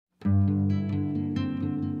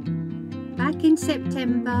Back in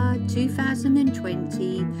September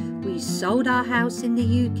 2020, we sold our house in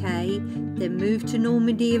the UK, then moved to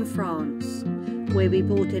Normandy in France, where we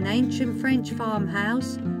bought an ancient French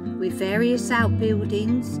farmhouse with various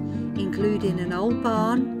outbuildings, including an old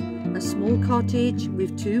barn, a small cottage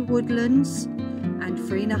with 2 woodlands, and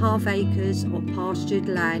 3.5 acres of pastured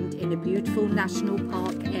land in a beautiful national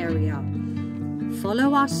park area.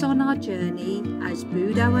 Follow us on our journey as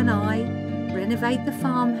Budo and I renovate the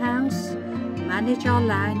farmhouse, manage our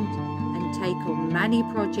land and take on many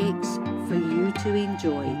projects for you to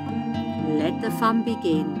enjoy. Let the fun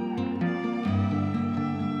begin.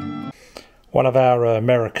 One of our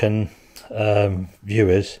American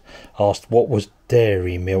viewers asked what was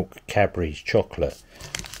dairy milk Cadbury's chocolate.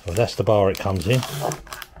 Well, that's the bar it comes in,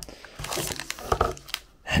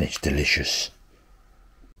 and it's delicious.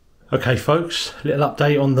 Okay folks, little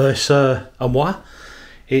update on this Armoire.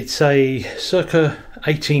 It's a circa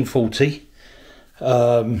 1840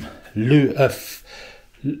 Louis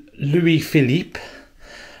Philippe,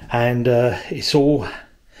 and it's all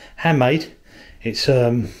handmade. It's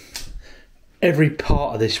every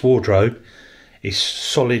part of this wardrobe is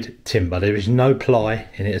solid timber. There is no ply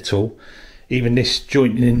in it at all. Even this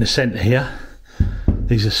joint in the centre here,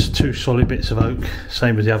 these are 2 solid bits of oak,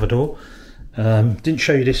 same as the other door. Didn't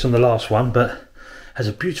show you this on the last one, but has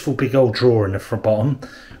a beautiful big old drawer in the front bottom,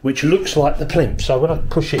 which looks like the plinth. So when I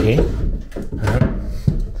push it in,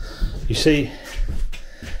 you see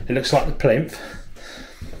it looks like the plinth.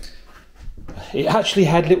 It actually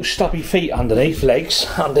had little stubby feet underneath, legs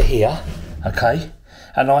under here, okay,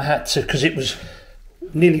 and I had to, because it was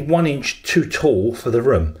nearly 1 inch too tall for the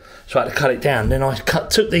room, so I had to cut it down. Then I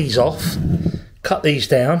took these off, cut these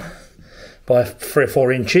down by 3 or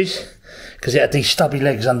 4 inches, because it had these stubby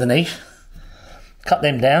legs underneath. Cut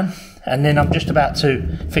them down, and then I'm just about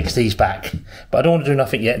to fix these back, but I don't want to do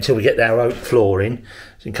nothing yet until we get our oak floor in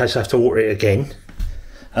case I have to water it again.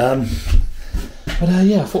 Yeah,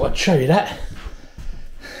 I thought I'd show you that.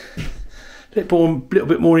 Little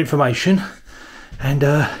bit more information, and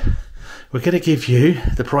we're going to give you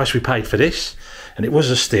the price we paid for this, and it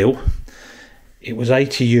was a steal. It was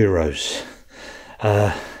 €80,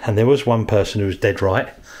 and there was one person who was dead right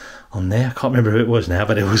on there. I can't remember who it was now,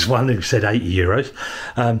 but there was one who said €80.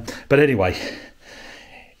 But anyway,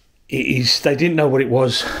 they didn't know what it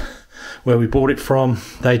was, where we bought it from.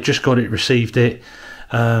 They just got it, received it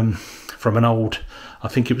from an old, I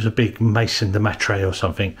think it was a big Mason de Matre or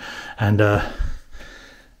something, and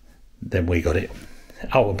then we got it.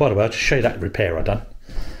 Oh, and by the way, I'll just show you that repair I done.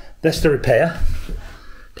 That's the repair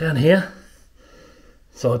down here.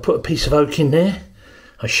 So I put a piece of oak in there,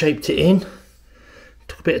 I shaped it in,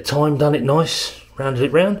 took a bit of time, done it nice, rounded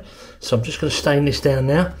it round. So I'm just going to stain this down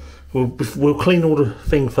now. We'll clean all the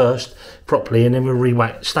thing first properly, and then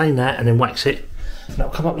we'll stain that and then wax it, and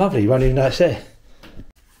that'll come up lovely. You won't even know it's there.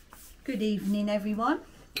 Good evening everyone.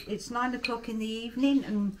 It's 9 o'clock in the evening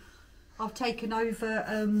and I've taken over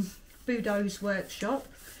Budo's workshop.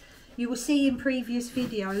 You will see in previous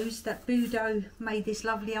videos that Budo made this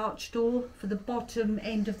lovely arch door for the bottom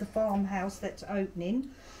end of the farmhouse that's opening.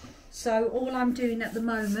 So all I'm doing at the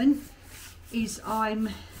moment is I'm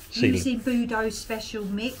using Budo's special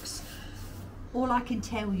mix. All I can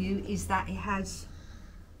tell you is that it has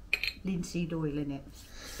linseed oil in it,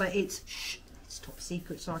 but it's top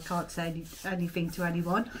secret, so I can't say anything to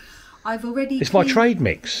anyone. I've already... It's my trade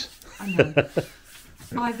mix. I know.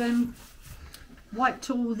 I've wiped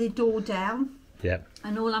all the door down. Yeah.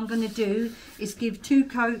 And all I'm going to do is give 2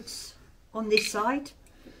 coats on this side.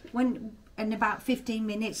 In about 15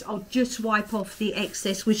 minutes, I'll just wipe off the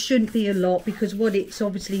excess, which shouldn't be a lot because what it's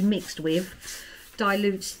obviously mixed with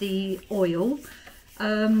dilutes the oil.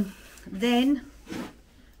 Then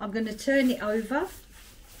I'm going to turn it over.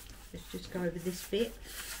 Let's just go over this bit.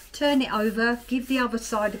 Turn it over, give the other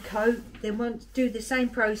side a coat, then do the same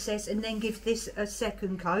process and then give this a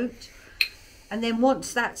second coat. And then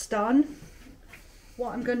once that's done,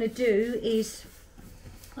 what I'm going to do is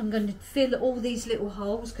I'm going to fill all these little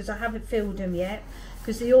holes, because I haven't filled them yet,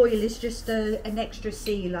 because the oil is just an extra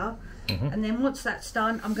sealer. And then once that's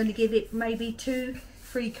done, I'm going to give it maybe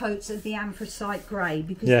 2-3 coats of the anthracite grey,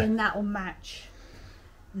 because then that will match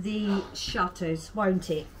the shutters, won't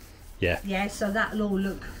it? Yeah, so that'll all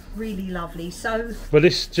look really lovely. So, well,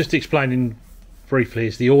 this, just explaining briefly,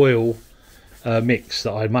 is the oil mix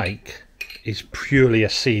that I make is purely a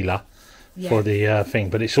sealer for the thing,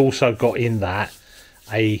 but it's also got in that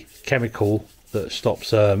a chemical that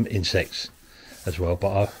stops insects as well.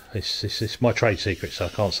 But it's my trade secret, so I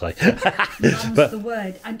can't say. But the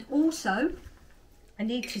word. And also, I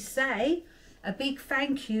need to say a big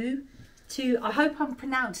thank you to, I hope I'm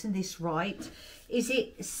pronouncing this right, is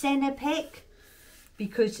it Senepek?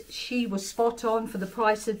 Because she was spot on for the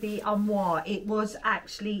price of the Armoire. It was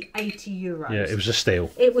actually €80. Yeah, it was a steal.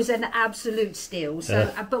 It was an absolute steal.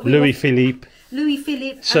 So, but Louis Philippe.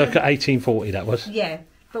 Circa 1840, that was. Yeah,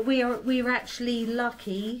 but we were actually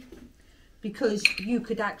lucky because you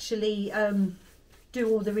could actually do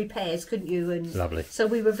all the repairs, couldn't you? And lovely. So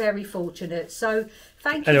we were very fortunate. So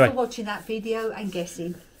thank you for watching that video and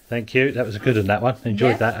guessing. Thank you. That was a good one, that one.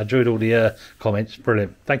 Enjoyed that. I enjoyed all the comments.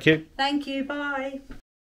 Brilliant. Thank you. Thank you. Bye.